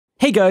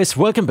Hey guys,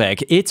 welcome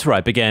back, it's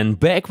Ripe again,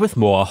 back with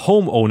more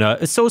homeowner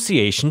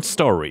association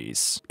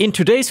stories. In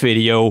today's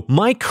video,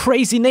 my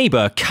crazy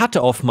neighbor cut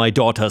off my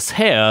daughter's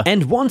hair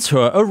and wants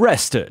her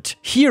arrested.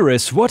 Here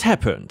is what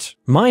happened.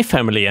 My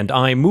family and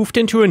I moved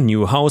into a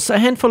new house a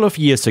handful of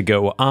years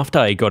ago after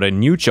I got a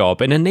new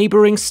job in a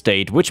neighboring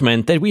state, which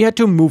meant that we had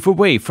to move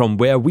away from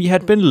where we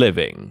had been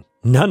living.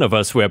 None of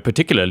us were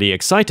particularly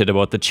excited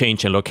about the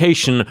change in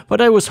location,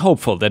 but I was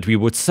hopeful that we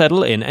would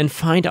settle in and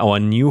find our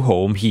new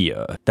home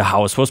here. The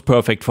house was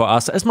perfect for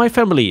us as my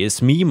family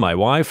is me, my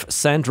wife,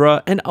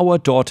 Sandra, and our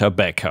daughter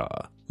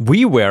Becca.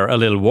 We were a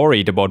little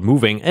worried about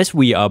moving as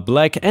we are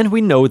black and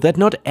we know that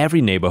not every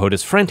neighborhood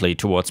is friendly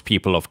towards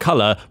people of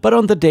color, but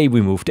on the day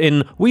we moved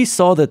in, we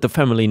saw that the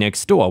family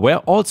next door were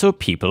also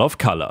people of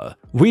color.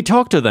 We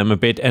talked to them a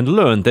bit and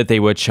learned that they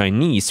were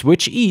Chinese,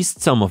 which eased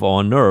some of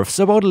our nerves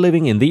about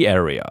living in the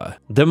area.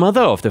 The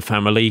mother of the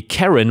family,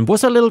 Karen,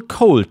 was a little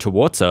cold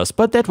towards us,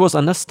 but that was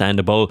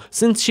understandable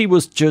since she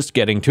was just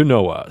getting to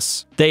know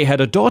us. They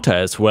had a daughter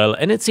as well,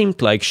 and it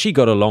seemed like she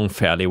got along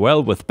fairly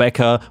well with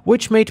Becca,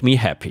 which made me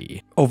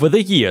happy. Over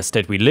the years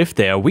that we lived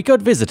there, we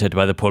got visited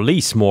by the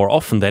police more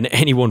often than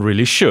anyone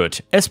really should,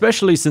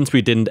 especially since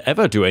we didn't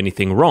ever do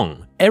anything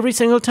wrong. Every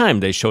single time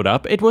they showed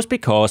up, it was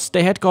because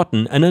they had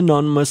gotten an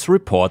anonymous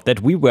report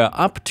that we were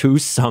up to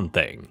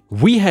something.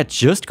 We had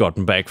just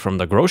gotten back from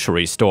the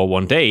grocery store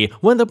one day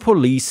when the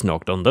police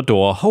knocked on the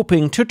door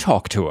hoping to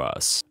talk to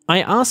us.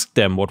 I asked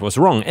them what was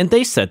wrong and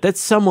they said that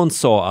someone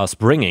saw us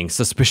bringing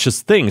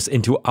suspicious things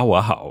into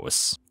our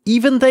house.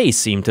 Even they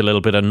seemed a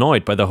little bit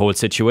annoyed by the whole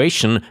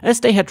situation, as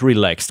they had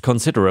relaxed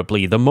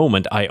considerably the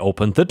moment I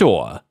opened the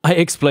door. I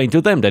explained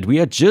to them that we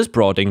had just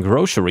brought in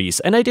groceries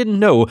and I didn't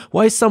know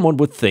why someone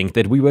would think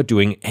that we were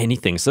doing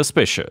anything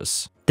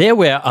suspicious. There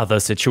were other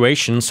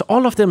situations,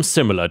 all of them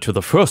similar to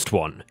the first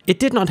one. It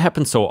did not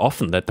happen so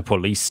often that the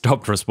police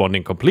stopped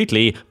responding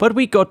completely, but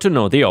we got to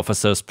know the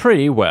officers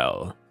pretty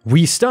well.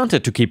 We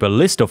started to keep a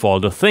list of all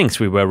the things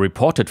we were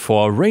reported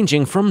for,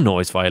 ranging from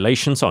noise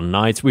violations on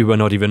nights we were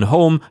not even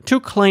home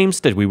to claims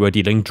that we were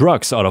dealing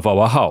drugs out of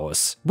our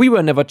house. We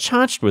were never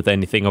charged with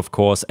anything, of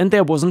course, and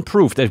there wasn't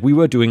proof that we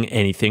were doing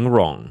anything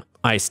wrong.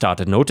 I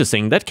started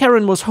noticing that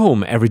Karen was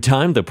home every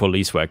time the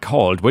police were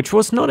called, which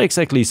was not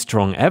exactly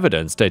strong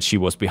evidence that she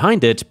was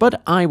behind it,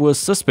 but I was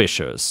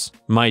suspicious.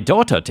 My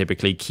daughter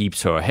typically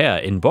keeps her hair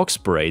in box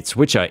braids,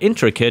 which are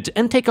intricate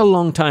and take a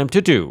long time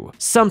to do.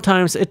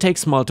 Sometimes it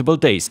takes multiple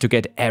days to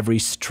get every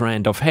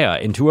strand of hair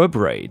into a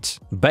braid.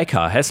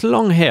 Becca has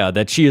long hair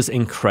that she is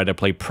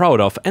incredibly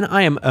proud of, and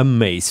I am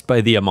amazed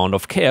by the amount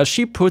of care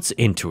she puts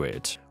into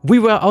it. We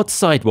were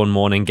outside one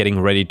morning getting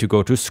ready to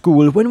go to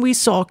school when we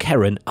saw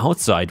Karen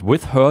outside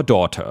with her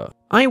daughter.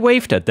 I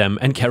waved at them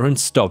and Karen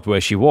stopped where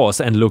she was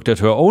and looked at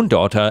her own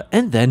daughter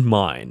and then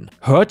mine.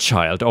 Her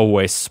child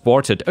always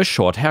sported a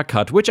short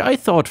haircut, which I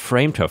thought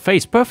framed her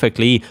face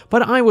perfectly,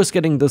 but I was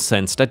getting the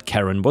sense that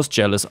Karen was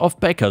jealous of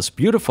Becca's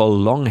beautiful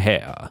long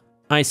hair.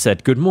 I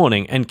said good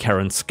morning and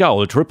Karen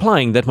scowled,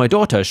 replying that my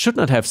daughter should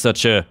not have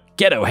such a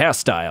ghetto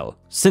hairstyle,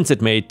 since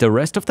it made the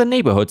rest of the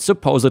neighborhood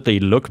supposedly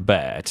look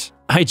bad.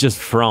 I just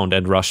frowned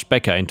and rushed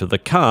Becca into the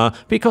car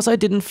because I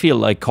didn't feel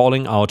like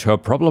calling out her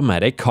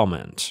problematic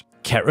comment.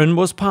 Karen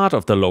was part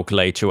of the local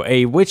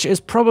HOA, which is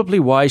probably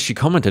why she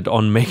commented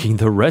on making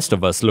the rest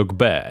of us look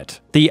bad.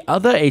 The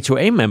other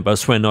HOA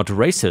members were not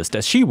racist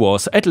as she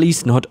was, at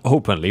least not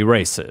openly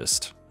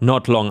racist.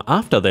 Not long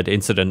after that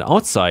incident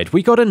outside,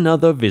 we got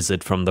another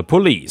visit from the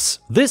police.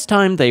 This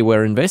time they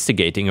were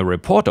investigating a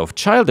report of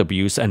child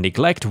abuse and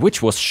neglect,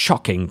 which was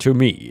shocking to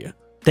me.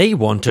 They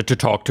wanted to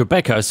talk to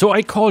Becca, so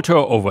I called her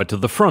over to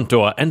the front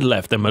door and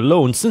left them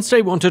alone since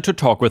they wanted to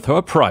talk with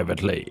her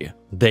privately.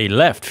 They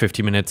left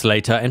 50 minutes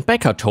later and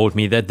Becca told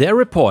me that their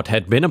report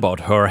had been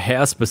about her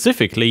hair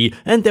specifically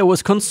and there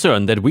was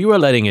concern that we were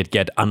letting it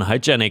get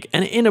unhygienic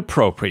and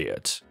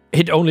inappropriate.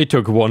 It only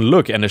took one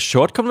look and a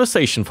short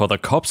conversation for the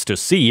cops to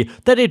see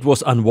that it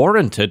was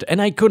unwarranted,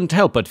 and I couldn't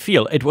help but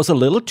feel it was a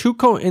little too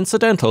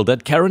coincidental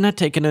that Karen had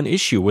taken an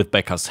issue with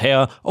Becca's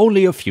hair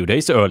only a few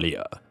days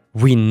earlier.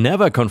 We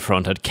never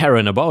confronted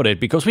Karen about it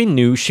because we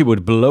knew she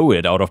would blow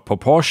it out of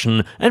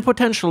proportion and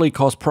potentially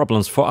cause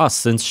problems for us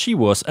since she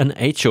was an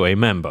HOA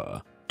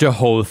member. The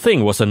whole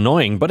thing was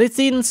annoying, but it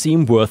didn't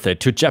seem worth it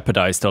to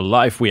jeopardize the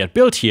life we had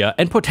built here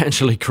and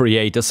potentially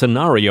create a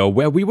scenario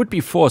where we would be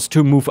forced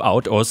to move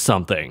out or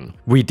something.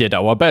 We did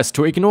our best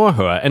to ignore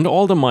her and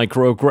all the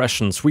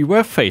microaggressions we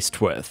were faced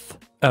with.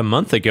 A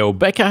month ago,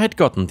 Becca had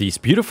gotten these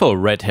beautiful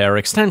red hair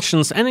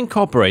extensions and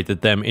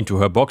incorporated them into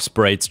her box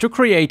braids to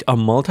create a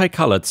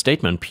multicolored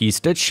statement piece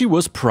that she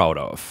was proud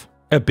of.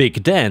 A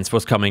big dance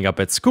was coming up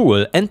at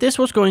school and this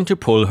was going to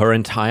pull her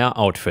entire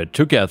outfit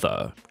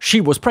together. She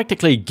was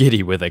practically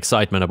giddy with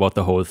excitement about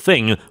the whole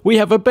thing. We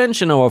have a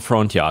bench in our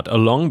front yard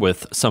along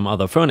with some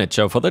other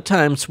furniture for the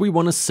times we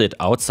want to sit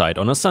outside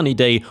on a sunny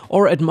day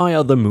or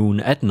admire the moon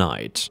at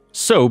night.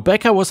 So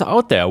Becca was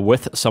out there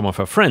with some of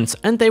her friends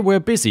and they were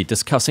busy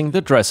discussing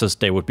the dresses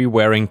they would be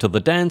wearing to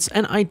the dance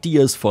and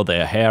ideas for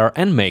their hair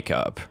and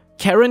makeup.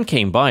 Karen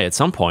came by at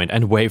some point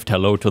and waved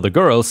hello to the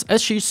girls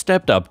as she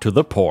stepped up to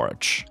the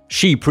porch.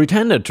 She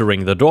pretended to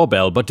ring the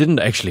doorbell but didn't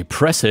actually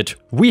press it.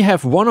 We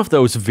have one of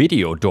those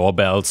video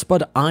doorbells,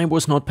 but I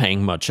was not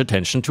paying much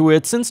attention to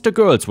it since the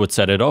girls would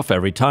set it off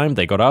every time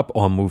they got up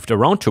or moved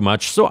around too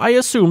much, so I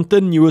assumed the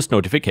newest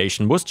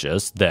notification was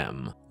just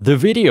them. The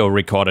video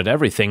recorded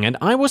everything and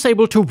I was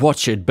able to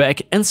watch it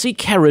back and see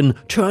Karen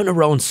turn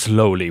around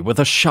slowly with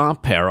a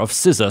sharp pair of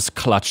scissors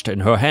clutched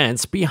in her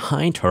hands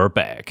behind her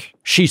back.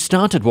 She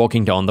started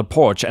walking down the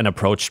porch and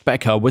approached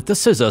Becca with the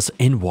scissors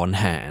in one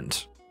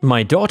hand.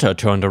 My daughter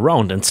turned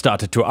around and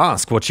started to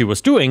ask what she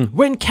was doing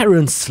when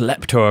Karen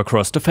slapped her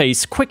across the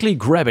face, quickly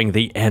grabbing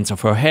the ends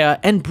of her hair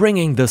and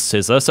bringing the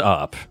scissors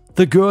up.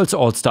 The girls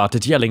all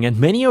started yelling and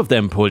many of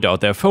them pulled out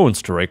their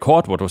phones to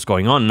record what was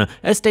going on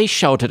as they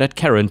shouted at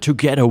Karen to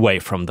get away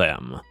from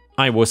them.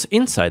 I was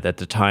inside at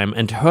the time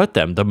and heard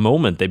them the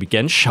moment they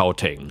began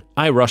shouting.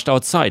 I rushed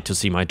outside to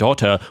see my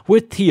daughter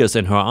with tears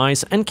in her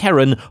eyes and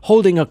Karen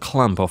holding a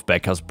clump of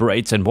Becca's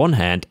braids in one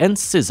hand and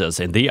scissors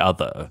in the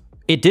other.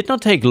 It did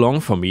not take long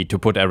for me to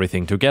put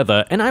everything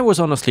together and I was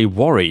honestly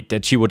worried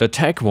that she would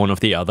attack one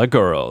of the other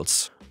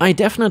girls. I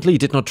definitely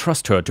did not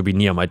trust her to be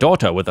near my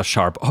daughter with a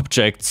sharp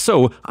object,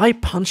 so I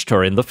punched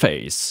her in the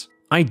face.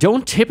 I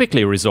don't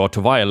typically resort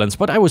to violence,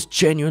 but I was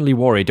genuinely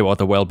worried about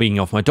the well-being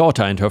of my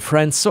daughter and her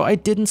friends, so I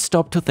didn't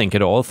stop to think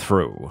it all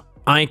through.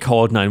 I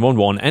called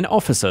 911 and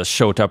officers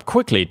showed up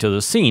quickly to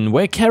the scene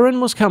where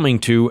Karen was coming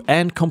to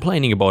and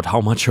complaining about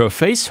how much her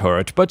face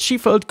hurt, but she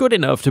felt good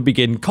enough to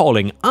begin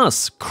calling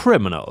us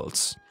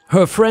criminals.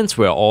 Her friends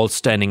were all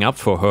standing up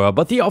for her,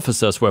 but the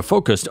officers were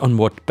focused on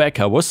what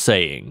Becca was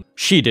saying.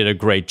 She did a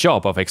great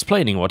job of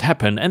explaining what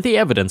happened and the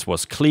evidence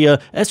was clear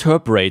as her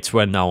braids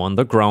were now on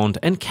the ground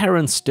and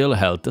Karen still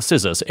held the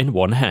scissors in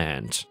one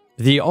hand.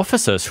 The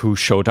officers who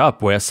showed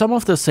up were some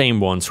of the same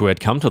ones who had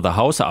come to the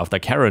house after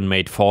Karen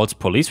made false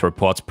police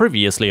reports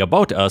previously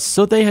about us,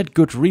 so they had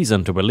good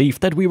reason to believe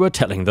that we were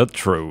telling the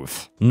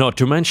truth. Not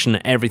to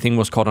mention, everything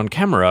was caught on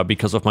camera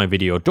because of my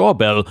video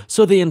doorbell,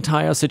 so the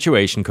entire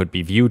situation could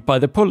be viewed by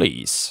the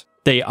police.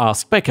 They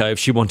asked Becca if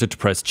she wanted to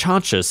press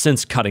charges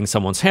since cutting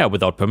someone's hair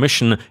without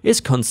permission is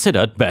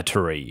considered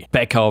battery.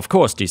 Becca of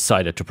course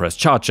decided to press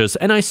charges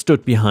and I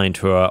stood behind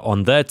her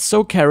on that,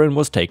 so Karen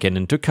was taken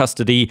into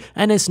custody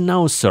and is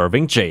now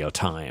serving jail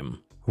time.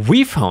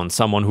 We found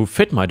someone who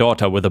fit my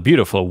daughter with a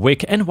beautiful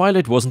wig, and while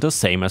it wasn't the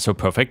same as her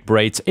perfect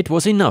braids, it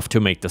was enough to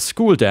make the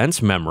school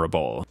dance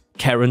memorable.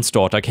 Karen's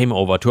daughter came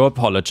over to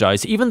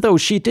apologize even though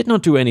she did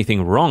not do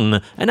anything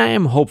wrong, and I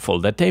am hopeful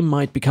that they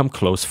might become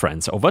close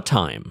friends over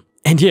time.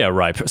 And yeah,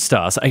 Ripe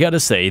Stars, I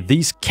gotta say,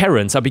 these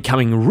Karens are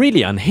becoming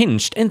really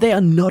unhinged and they are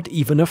not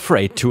even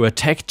afraid to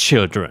attack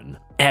children.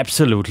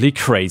 Absolutely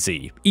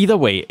crazy. Either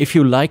way, if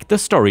you liked the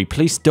story,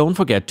 please don't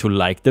forget to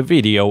like the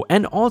video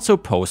and also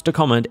post a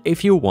comment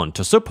if you want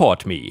to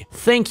support me.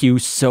 Thank you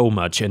so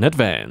much in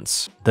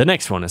advance. The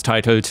next one is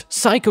titled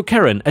Psycho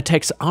Karen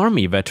Attacks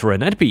Army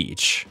Veteran at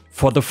Beach.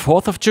 For the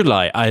 4th of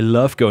July, I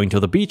love going to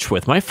the beach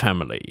with my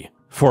family.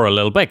 For a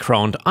little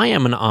background, I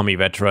am an army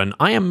veteran,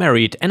 I am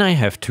married and I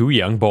have 2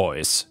 young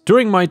boys.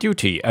 During my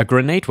duty, a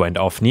grenade went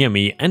off near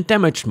me and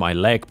damaged my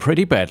leg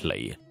pretty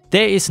badly.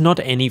 There is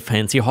not any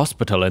fancy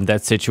hospital in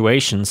that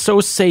situation,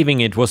 so saving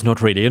it was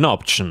not really an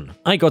option.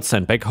 I got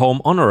sent back home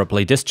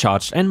honorably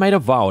discharged and made a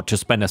vow to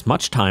spend as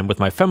much time with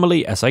my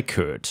family as I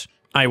could.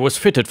 I was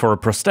fitted for a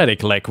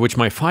prosthetic leg, which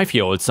my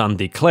 5-year-old son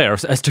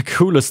declares as the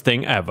coolest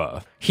thing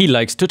ever. He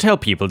likes to tell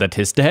people that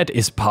his dad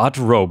is part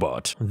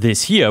robot.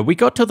 This year we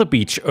got to the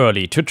beach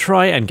early to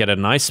try and get a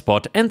nice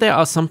spot, and there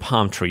are some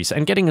palm trees,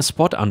 and getting a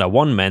spot under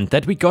one meant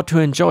that we got to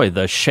enjoy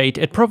the shade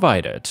it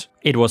provided.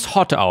 It was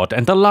hot out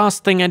and the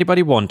last thing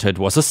anybody wanted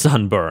was a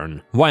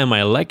sunburn. While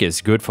my leg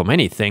is good for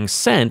many things,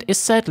 sand is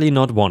sadly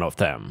not one of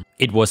them.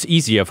 It was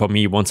easier for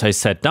me once I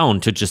sat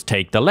down to just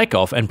take the leg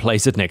off and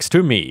place it next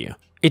to me.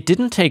 It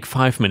didn't take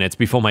 5 minutes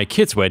before my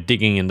kids were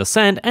digging in the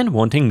sand and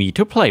wanting me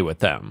to play with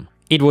them.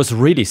 It was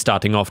really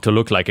starting off to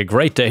look like a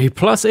great day,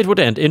 plus it would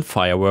end in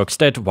fireworks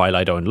that, while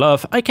I don't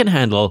love, I can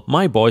handle.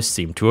 My boys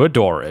seem to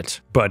adore it.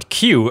 But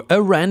cue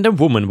a random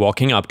woman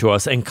walking up to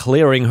us and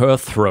clearing her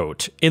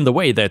throat, in the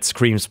way that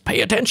screams, "Pay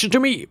attention to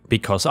me,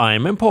 because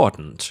I'm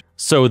important."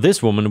 So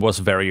this woman was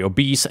very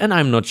obese, and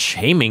I'm not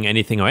shaming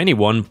anything or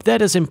anyone,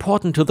 that is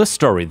important to the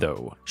story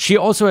though. She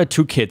also had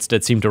 2 kids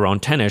that seemed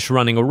around 10ish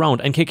running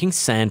around and kicking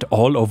sand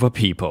all over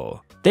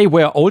people. They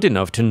were old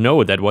enough to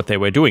know that what they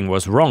were doing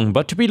was wrong,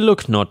 but to be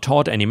looked not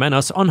taught any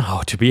manners on how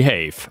to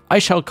behave. I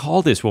shall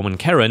call this woman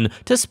Karen,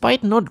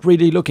 despite not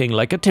really looking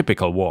like a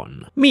typical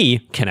one. Me,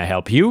 can I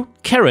help you?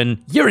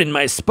 Karen, you're in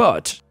my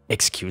spot.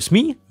 Excuse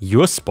me?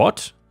 Your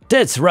spot?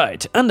 That's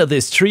right, under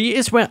this tree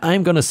is where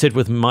I'm gonna sit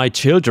with my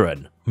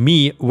children.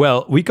 Me,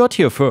 well, we got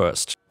here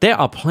first. There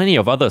are plenty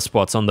of other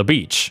spots on the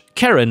beach.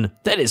 Karen,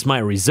 that is my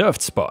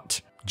reserved spot.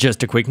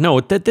 Just a quick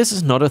note that this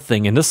is not a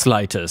thing in the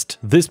slightest.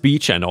 This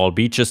beach and all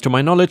beaches to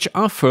my knowledge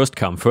are first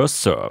come first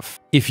serve.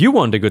 If you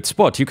want a good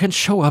spot, you can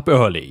show up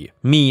early.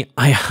 Me,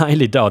 I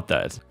highly doubt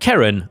that.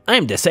 Karen,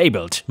 I'm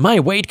disabled. My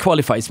weight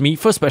qualifies me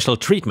for special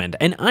treatment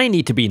and I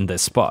need to be in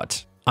this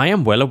spot. I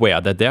am well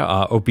aware that there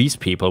are obese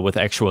people with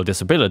actual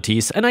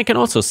disabilities, and I can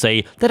also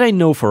say that I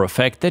know for a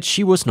fact that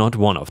she was not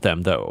one of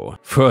them though.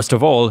 First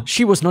of all,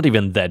 she was not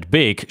even that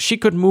big, she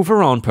could move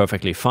around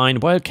perfectly fine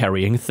while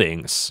carrying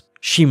things.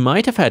 She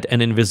might have had an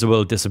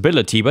invisible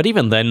disability, but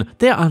even then,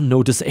 there are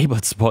no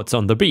disabled spots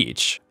on the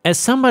beach. As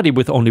somebody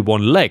with only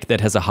one leg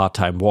that has a hard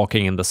time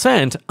walking in the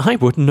sand, I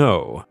would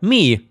know.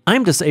 Me,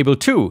 I'm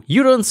disabled too.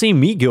 You don't see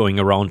me going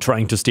around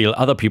trying to steal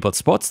other people's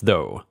spots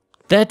though.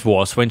 That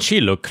was when she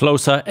looked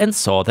closer and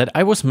saw that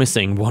I was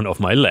missing one of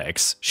my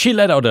legs. She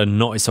let out a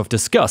noise of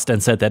disgust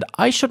and said that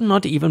I should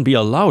not even be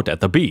allowed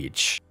at the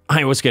beach.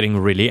 I was getting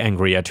really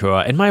angry at her,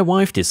 and my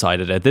wife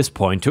decided at this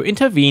point to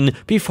intervene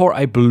before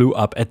I blew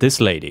up at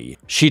this lady.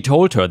 She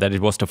told her that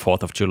it was the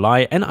 4th of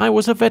July and I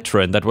was a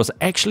veteran that was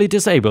actually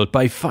disabled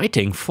by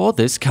fighting for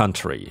this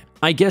country.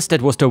 I guess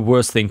that was the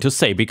worst thing to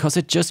say because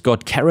it just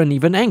got Karen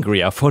even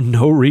angrier for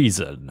no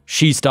reason.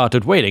 She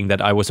started wailing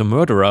that I was a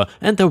murderer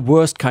and the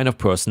worst kind of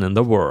person in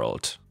the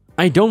world.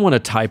 I don't want to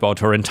type out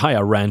her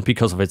entire rant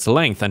because of its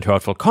length and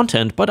hurtful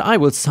content, but I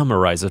will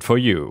summarize it for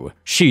you.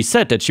 She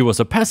said that she was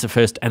a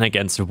pacifist and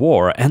against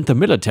war and the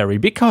military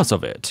because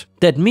of it.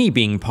 That me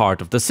being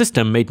part of the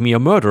system made me a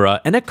murderer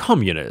and a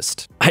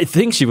communist. I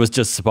think she was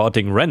just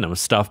spouting random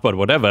stuff, but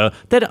whatever,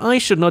 that I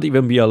should not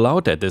even be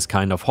allowed at this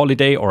kind of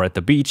holiday or at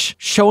the beach,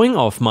 showing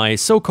off my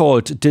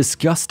so-called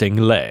disgusting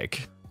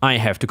leg. I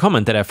have to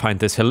comment that I find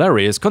this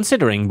hilarious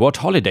considering what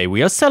holiday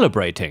we are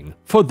celebrating.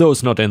 For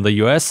those not in the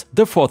US,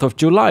 the 4th of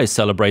July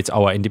celebrates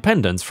our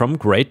independence from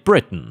Great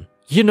Britain.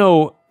 You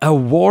know, a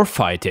war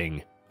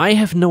fighting. I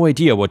have no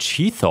idea what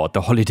she thought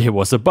the holiday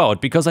was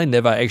about because I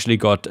never actually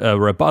got a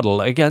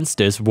rebuttal against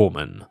this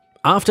woman.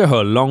 After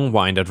her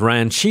long-winded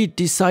rant, she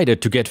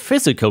decided to get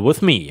physical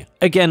with me.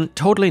 Again,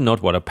 totally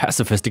not what a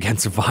pacifist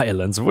against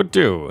violence would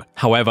do.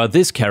 However,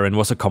 this Karen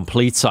was a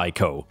complete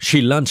psycho.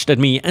 She lunged at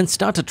me and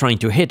started trying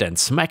to hit and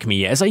smack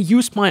me as I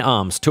used my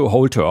arms to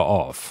hold her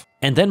off.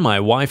 And then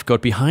my wife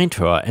got behind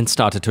her and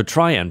started to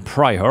try and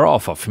pry her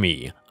off of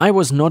me. I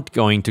was not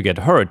going to get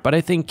hurt, but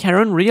I think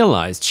Karen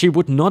realized she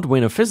would not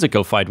win a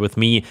physical fight with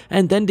me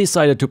and then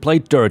decided to play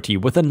dirty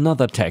with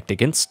another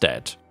tactic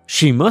instead.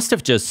 She must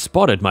have just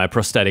spotted my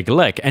prosthetic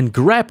leg and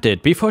grabbed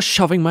it before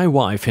shoving my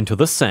wife into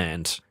the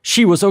sand.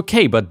 She was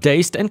okay but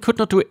dazed and could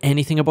not do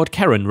anything about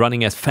Karen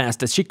running as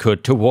fast as she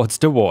could towards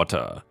the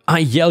water. I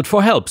yelled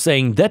for help,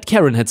 saying that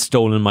Karen had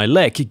stolen my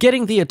leg,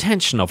 getting the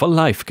attention of a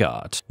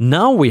lifeguard.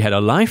 Now we had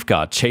a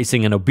lifeguard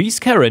chasing an obese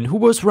Karen who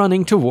was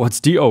running towards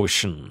the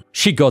ocean.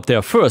 She got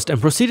there first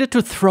and proceeded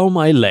to throw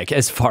my leg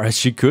as far as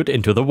she could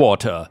into the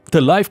water,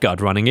 the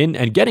lifeguard running in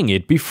and getting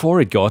it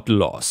before it got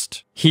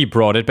lost. He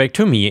brought it back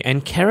to me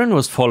and Karen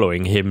was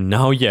following him,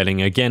 now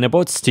yelling again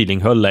about stealing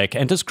her leg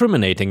and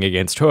discriminating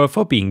against her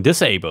for being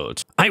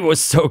disabled. I was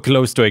so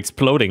close to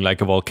exploding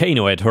like a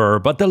volcano at her,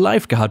 but the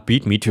lifeguard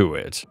beat me to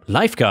it.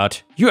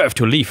 Lifeguard, you have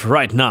to leave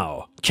right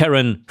now.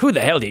 Karen, who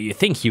the hell do you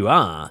think you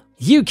are?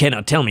 You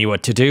cannot tell me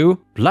what to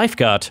do.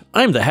 Lifeguard,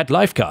 I'm the head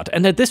lifeguard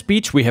and at this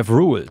beach we have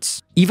rules.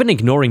 Even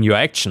ignoring your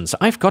actions,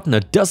 I've gotten a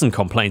dozen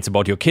complaints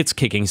about your kids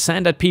kicking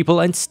sand at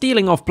people and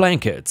stealing off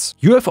blankets.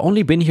 You have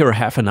only been here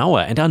half an hour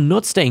and are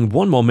not staying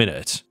one more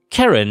minute.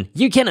 Karen,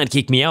 you cannot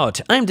kick me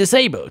out, I'm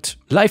disabled.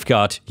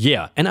 Lifeguard,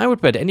 yeah, and I would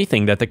bet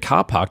anything that the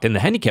car parked in the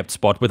handicapped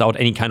spot without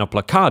any kind of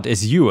placard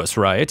is yours,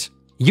 right?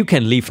 You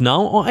can leave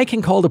now or I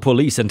can call the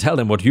police and tell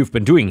them what you've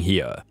been doing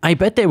here. I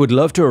bet they would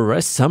love to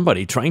arrest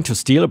somebody trying to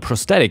steal a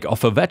prosthetic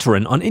off a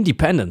veteran on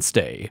Independence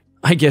Day.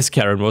 I guess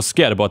Karen was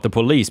scared about the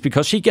police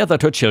because she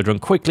gathered her children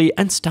quickly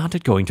and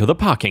started going to the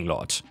parking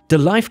lot. The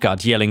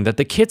lifeguard yelling that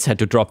the kids had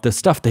to drop the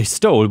stuff they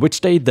stole, which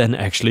they then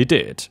actually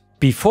did.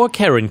 Before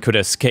Karen could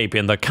escape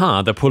in the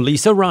car, the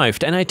police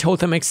arrived and I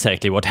told them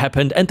exactly what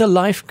happened and the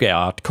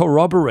lifeguard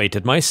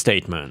corroborated my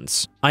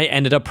statements. I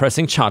ended up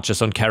pressing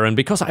charges on Karen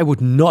because I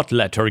would not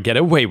let her get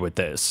away with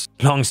this.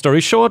 Long story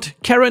short,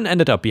 Karen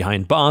ended up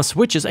behind bars,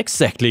 which is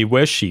exactly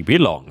where she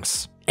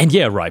belongs. And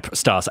yeah, Ripe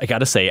Stars, I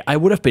gotta say, I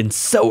would have been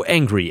so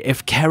angry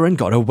if Karen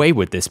got away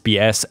with this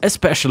BS,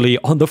 especially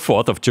on the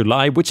 4th of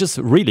July, which is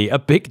really a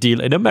big deal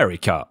in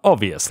America,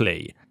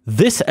 obviously.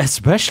 This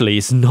especially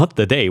is not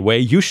the day where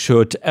you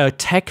should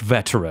attack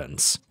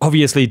veterans.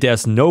 Obviously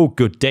there's no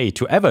good day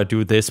to ever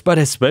do this, but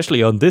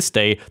especially on this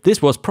day,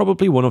 this was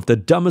probably one of the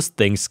dumbest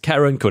things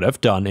Karen could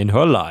have done in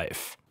her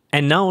life.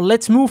 And now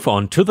let's move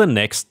on to the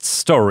next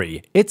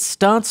story. It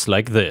starts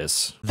like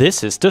this.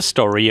 This is the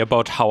story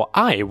about how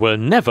I will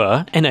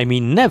never, and I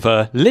mean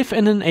never, live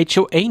in an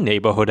HOA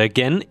neighborhood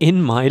again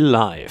in my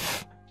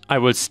life. I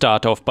will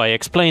start off by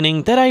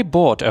explaining that I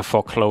bought a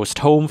foreclosed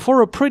home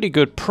for a pretty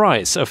good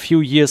price a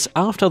few years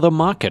after the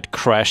market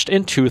crashed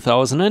in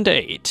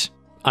 2008.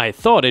 I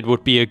thought it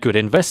would be a good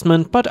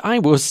investment, but I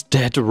was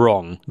dead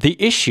wrong. The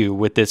issue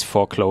with this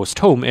foreclosed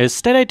home is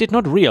that I did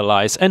not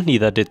realize, and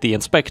neither did the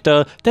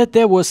inspector, that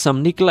there was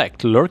some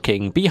neglect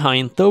lurking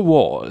behind the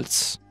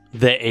walls.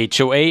 The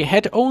HOA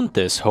had owned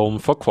this home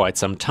for quite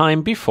some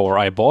time before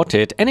I bought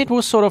it, and it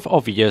was sort of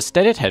obvious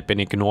that it had been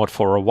ignored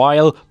for a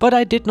while, but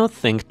I did not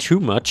think too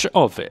much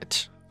of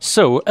it.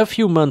 So, a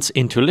few months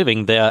into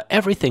living there,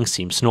 everything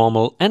seems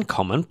normal and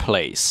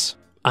commonplace.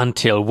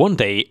 Until one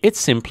day, it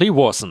simply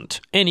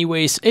wasn't.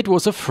 Anyways, it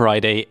was a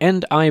Friday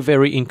and I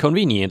very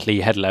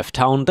inconveniently had left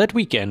town that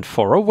weekend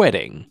for a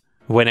wedding.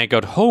 When I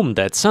got home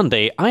that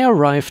Sunday, I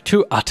arrived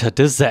to utter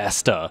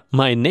disaster.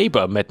 My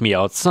neighbor met me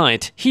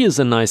outside. He is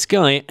a nice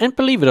guy and,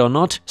 believe it or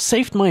not,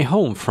 saved my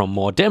home from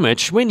more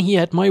damage when he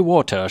had my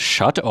water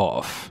shut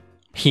off.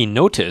 He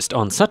noticed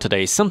on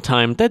Saturday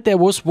sometime that there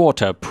was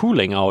water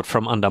pooling out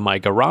from under my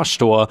garage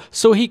door,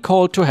 so he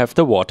called to have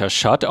the water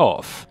shut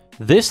off.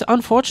 This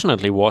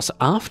unfortunately was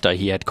after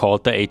he had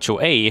called the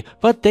HOA,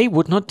 but they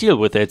would not deal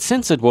with it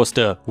since it was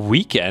the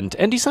weekend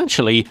and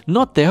essentially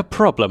not their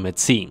problem, it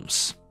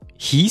seems.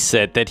 He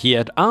said that he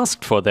had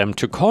asked for them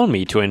to call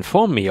me to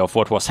inform me of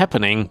what was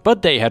happening,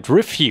 but they had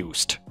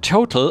refused.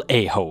 Total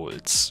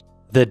a-holes.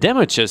 The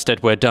damages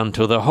that were done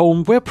to the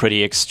home were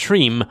pretty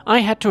extreme. I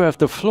had to have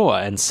the floor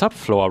and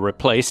subfloor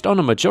replaced on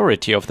a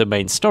majority of the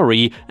main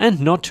story,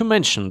 and not to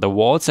mention the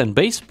walls and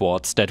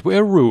baseboards that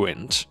were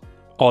ruined.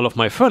 All of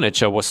my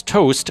furniture was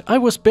toast. I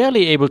was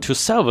barely able to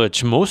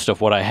salvage most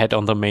of what I had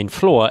on the main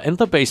floor and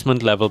the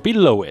basement level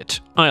below it.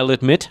 I'll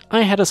admit,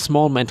 I had a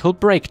small mental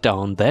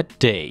breakdown that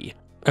day.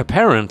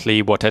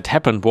 Apparently what had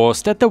happened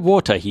was that the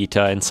water heater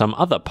and some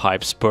other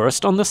pipes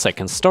burst on the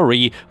second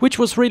story, which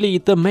was really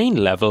the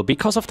main level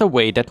because of the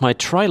way that my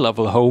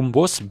tri-level home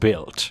was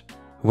built.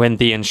 When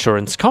the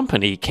insurance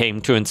company came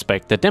to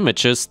inspect the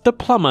damages, the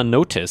plumber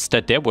noticed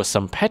that there was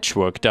some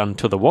patchwork done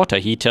to the water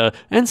heater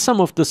and some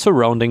of the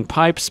surrounding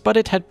pipes, but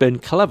it had been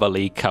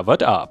cleverly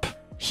covered up.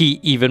 He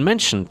even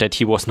mentioned that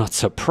he was not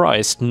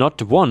surprised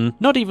not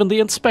even the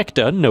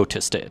inspector,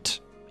 noticed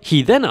it.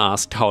 He then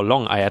asked how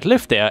long I had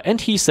lived there,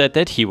 and he said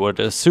that he would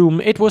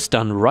assume it was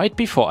done right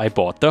before I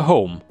bought the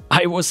home.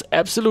 I was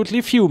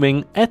absolutely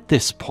fuming at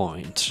this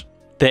point.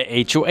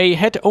 The HOA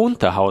had owned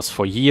the house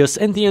for years,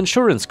 and the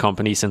insurance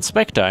company's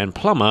inspector and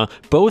plumber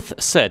both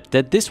said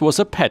that this was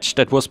a patch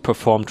that was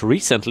performed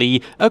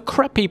recently, a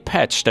crappy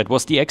patch that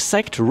was the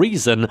exact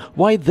reason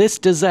why this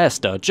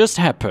disaster just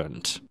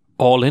happened.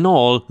 All in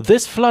all,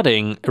 this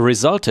flooding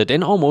resulted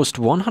in almost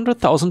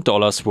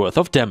 $100,000 worth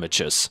of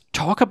damages.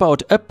 Talk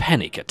about a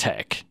panic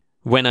attack.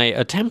 When I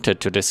attempted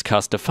to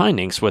discuss the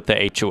findings with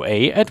the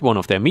HOA at one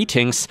of their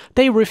meetings,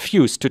 they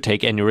refused to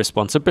take any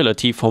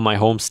responsibility for my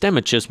home's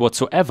damages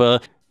whatsoever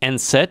and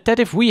said that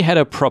if we had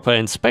a proper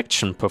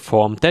inspection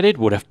performed that it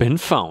would have been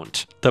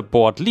found. The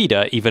board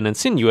leader even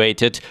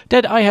insinuated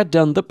that I had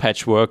done the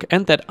patchwork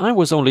and that I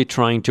was only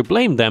trying to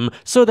blame them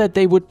so that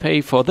they would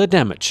pay for the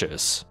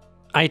damages.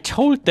 I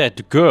told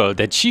that girl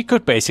that she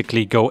could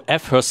basically go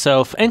F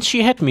herself, and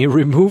she had me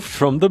removed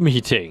from the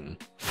meeting.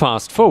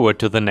 Fast forward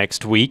to the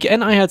next week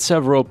and I had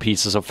several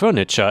pieces of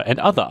furniture and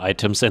other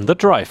items in the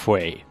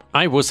driveway.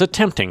 I was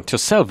attempting to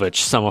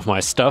salvage some of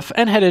my stuff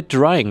and had it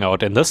drying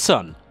out in the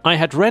sun. I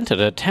had rented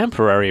a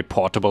temporary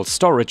portable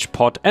storage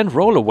pod and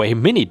rollaway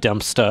mini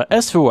dumpster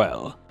as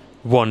well.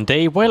 One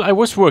day, while I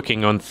was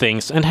working on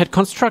things and had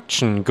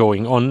construction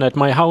going on at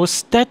my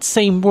house, that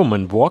same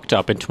woman walked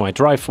up into my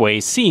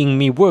driveway seeing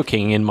me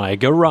working in my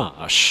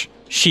garage.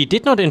 She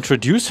did not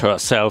introduce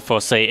herself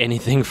or say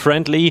anything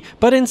friendly,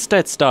 but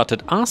instead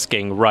started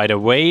asking right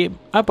away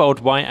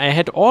about why I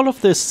had all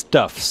of this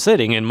stuff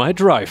sitting in my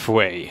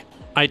driveway.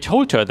 I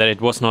told her that it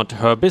was not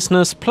her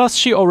business, plus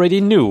she already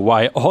knew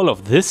why all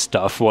of this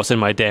stuff was in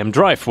my damn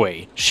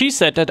driveway. She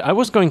said that I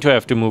was going to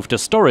have to move the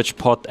storage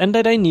pod and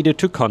that I needed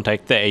to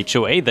contact the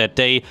HOA that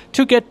day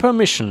to get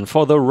permission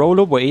for the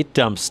rollaway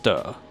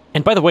dumpster.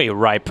 And by the way,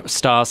 Ripe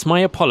Stars,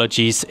 my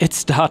apologies, it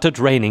started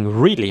raining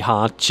really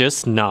hard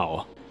just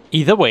now.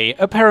 Either way,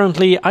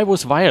 apparently I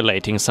was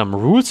violating some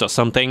rules or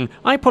something.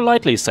 I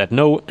politely said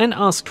no and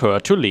asked her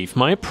to leave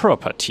my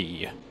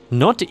property.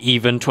 Not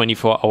even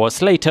 24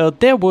 hours later,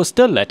 there was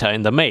the letter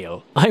in the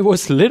mail. I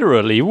was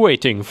literally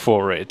waiting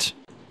for it.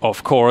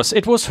 Of course,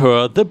 it was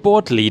her, the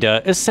board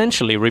leader,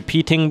 essentially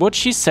repeating what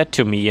she said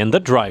to me in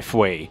the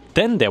driveway.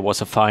 Then there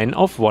was a fine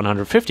of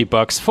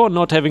 $150 for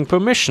not having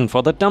permission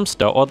for the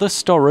dumpster or the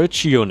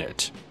storage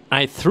unit.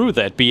 I threw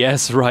that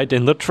BS right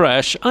in the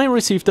trash. I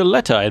received a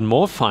letter and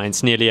more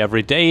fines nearly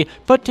every day,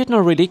 but did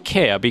not really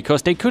care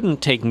because they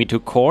couldn't take me to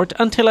court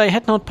until I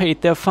had not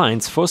paid their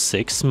fines for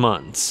 6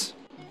 months.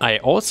 I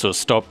also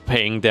stopped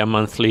paying their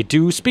monthly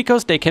dues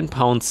because they can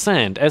pound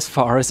sand as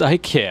far as I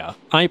care.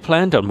 I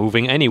planned on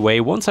moving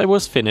anyway once I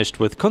was finished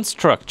with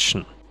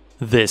construction.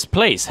 This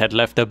place had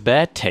left a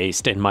bad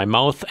taste in my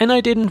mouth and I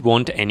didn't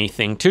want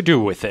anything to do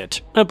with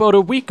it. About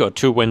a week or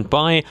two went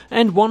by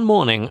and one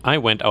morning I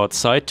went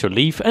outside to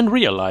leave and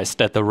realized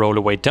that the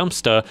rollaway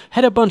dumpster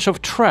had a bunch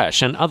of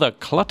trash and other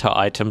clutter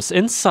items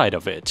inside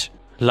of it.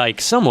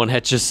 Like someone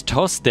had just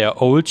tossed their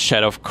old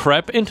shed of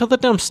crap into the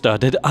dumpster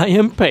that I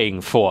am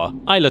paying for.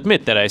 I'll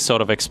admit that I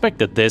sort of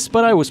expected this,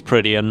 but I was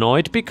pretty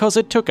annoyed because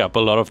it took up a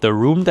lot of the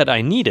room that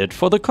I needed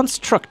for the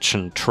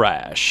construction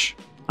trash.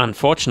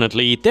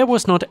 Unfortunately, there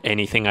was not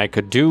anything I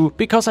could do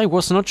because I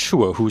was not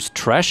sure whose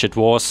trash it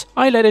was.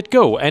 I let it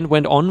go and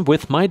went on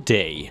with my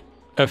day.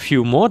 A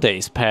few more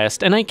days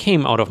passed and I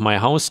came out of my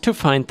house to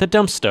find the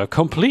dumpster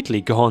completely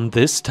gone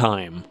this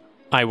time.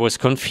 I was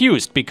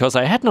confused because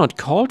I had not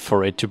called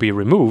for it to be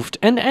removed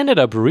and ended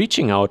up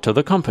reaching out to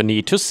the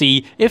company to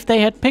see if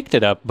they had picked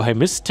it up by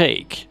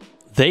mistake.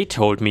 They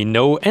told me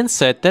no and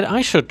said that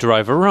I should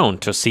drive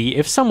around to see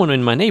if someone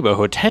in my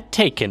neighborhood had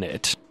taken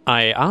it.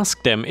 I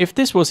asked them if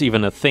this was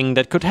even a thing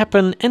that could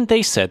happen, and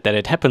they said that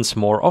it happens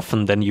more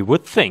often than you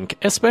would think,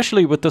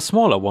 especially with the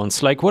smaller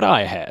ones like what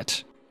I had.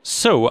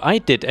 So I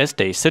did as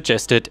they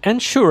suggested,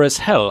 and sure as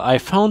hell I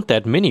found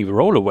that mini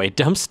rollaway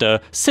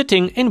dumpster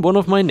sitting in one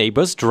of my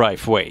neighbor's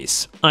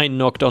driveways. I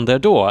knocked on their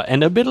door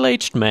and a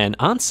middle-aged man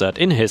answered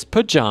in his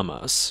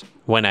pajamas.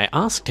 When I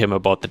asked him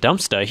about the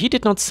dumpster, he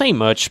did not say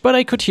much, but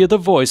I could hear the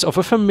voice of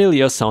a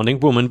familiar-sounding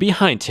woman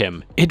behind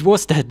him. It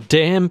was that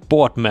damn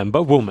board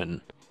member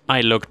woman.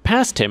 I looked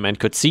past him and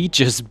could see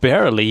just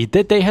barely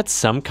that they had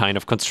some kind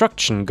of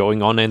construction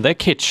going on in their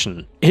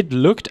kitchen. It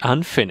looked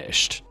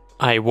unfinished.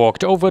 I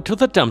walked over to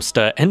the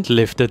dumpster and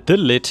lifted the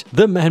lid.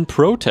 The man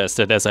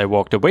protested as I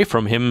walked away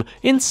from him.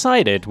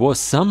 Inside it was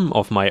some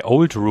of my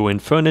old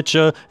ruined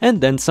furniture and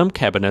then some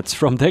cabinets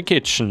from their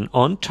kitchen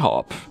on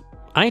top.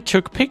 I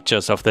took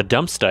pictures of the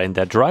dumpster in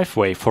their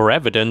driveway for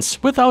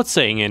evidence. Without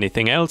saying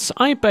anything else,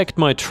 I backed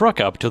my truck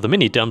up to the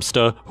mini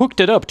dumpster,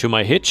 hooked it up to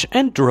my hitch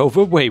and drove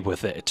away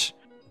with it.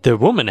 The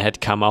woman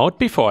had come out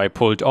before I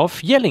pulled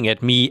off, yelling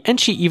at me, and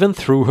she even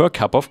threw her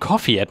cup of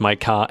coffee at my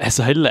car as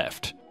I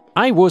left.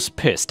 I was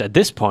pissed at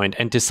this point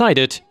and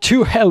decided,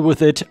 to hell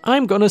with it,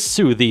 I'm gonna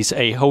sue these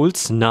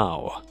a-holes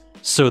now.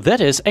 So that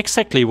is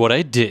exactly what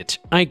I did.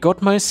 I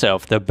got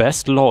myself the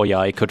best lawyer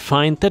I could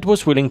find that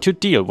was willing to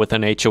deal with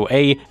an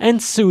HOA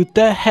and sued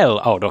the hell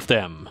out of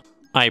them.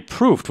 I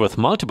proved with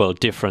multiple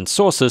different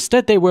sources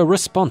that they were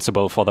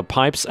responsible for the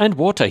pipes and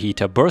water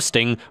heater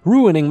bursting,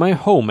 ruining my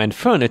home and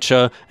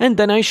furniture, and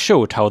then I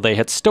showed how they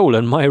had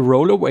stolen my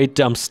rollaway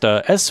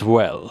dumpster as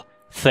well.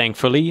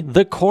 Thankfully,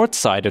 the court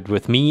sided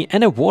with me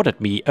and awarded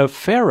me a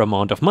fair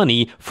amount of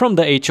money from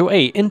the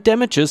HOA in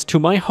damages to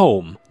my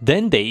home.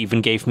 Then they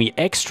even gave me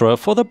extra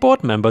for the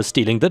board member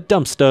stealing the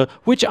dumpster,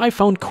 which I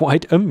found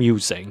quite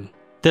amusing.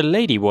 The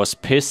lady was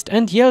pissed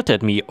and yelled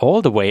at me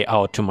all the way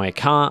out to my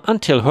car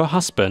until her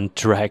husband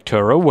dragged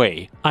her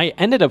away. I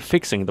ended up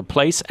fixing the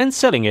place and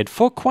selling it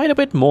for quite a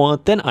bit more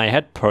than I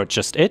had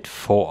purchased it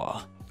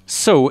for.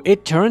 So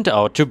it turned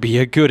out to be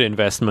a good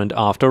investment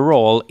after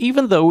all,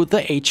 even though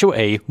the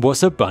HOA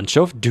was a bunch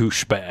of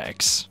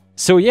douchebags.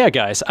 So yeah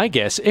guys, I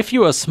guess if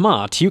you are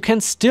smart, you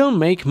can still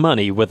make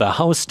money with a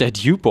house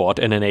that you bought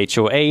in an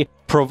HOA,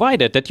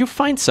 provided that you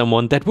find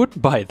someone that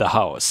would buy the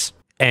house.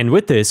 And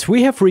with this,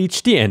 we have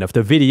reached the end of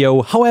the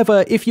video.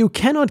 However, if you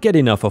cannot get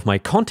enough of my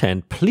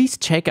content, please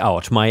check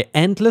out my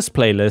endless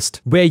playlist,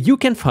 where you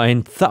can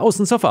find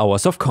thousands of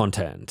hours of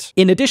content.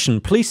 In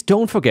addition, please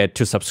don't forget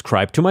to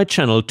subscribe to my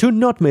channel to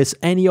not miss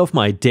any of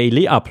my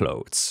daily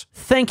uploads.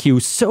 Thank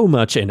you so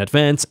much in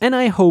advance, and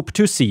I hope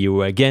to see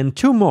you again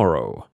tomorrow.